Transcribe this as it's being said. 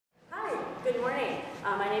Good morning.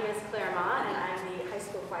 My name is Claire Ma, and I'm the high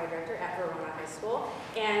school choir director at Verona High School.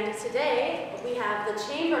 And today we have the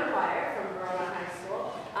chamber choir from Verona High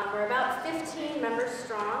School. We're about 15 members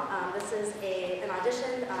strong. This is an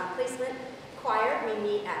audition placement choir. We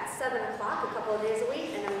meet at 7 o'clock a couple of days a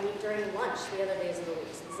week, and then we meet during lunch the other days of the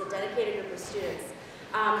week. So this is a dedicated group of students.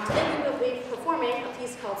 Today we will be performing a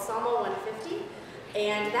piece called Salmo 150.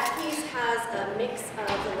 And that piece has a mix of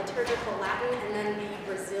the liturgical Latin and then the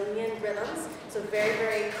Brazilian rhythms. So very,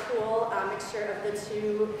 very cool mixture of the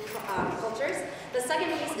two cultures. The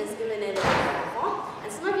second piece is Une Année de Carnaval. And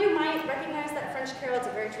some of you might recognize that French carol. It's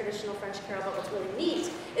a very traditional French carol, but what's really neat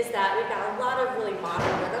is that we've got a lot of really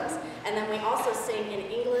modern rhythms. And then we also sing in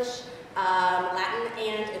English, Latin,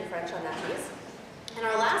 and in French on that piece. And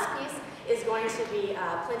our last piece is going to be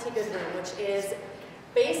Plenty Good Room, which is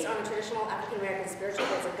based on a traditional African-American spiritual.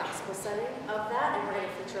 There's a gospel setting of that, and we're going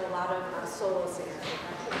to feature a lot of solo singers in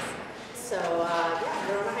that piece. So, yeah,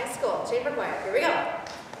 Verona High School, chamber choir. Here we go.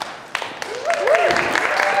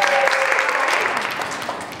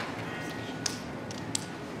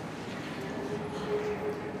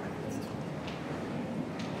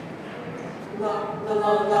 La la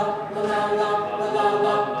la la la la la la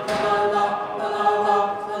la la.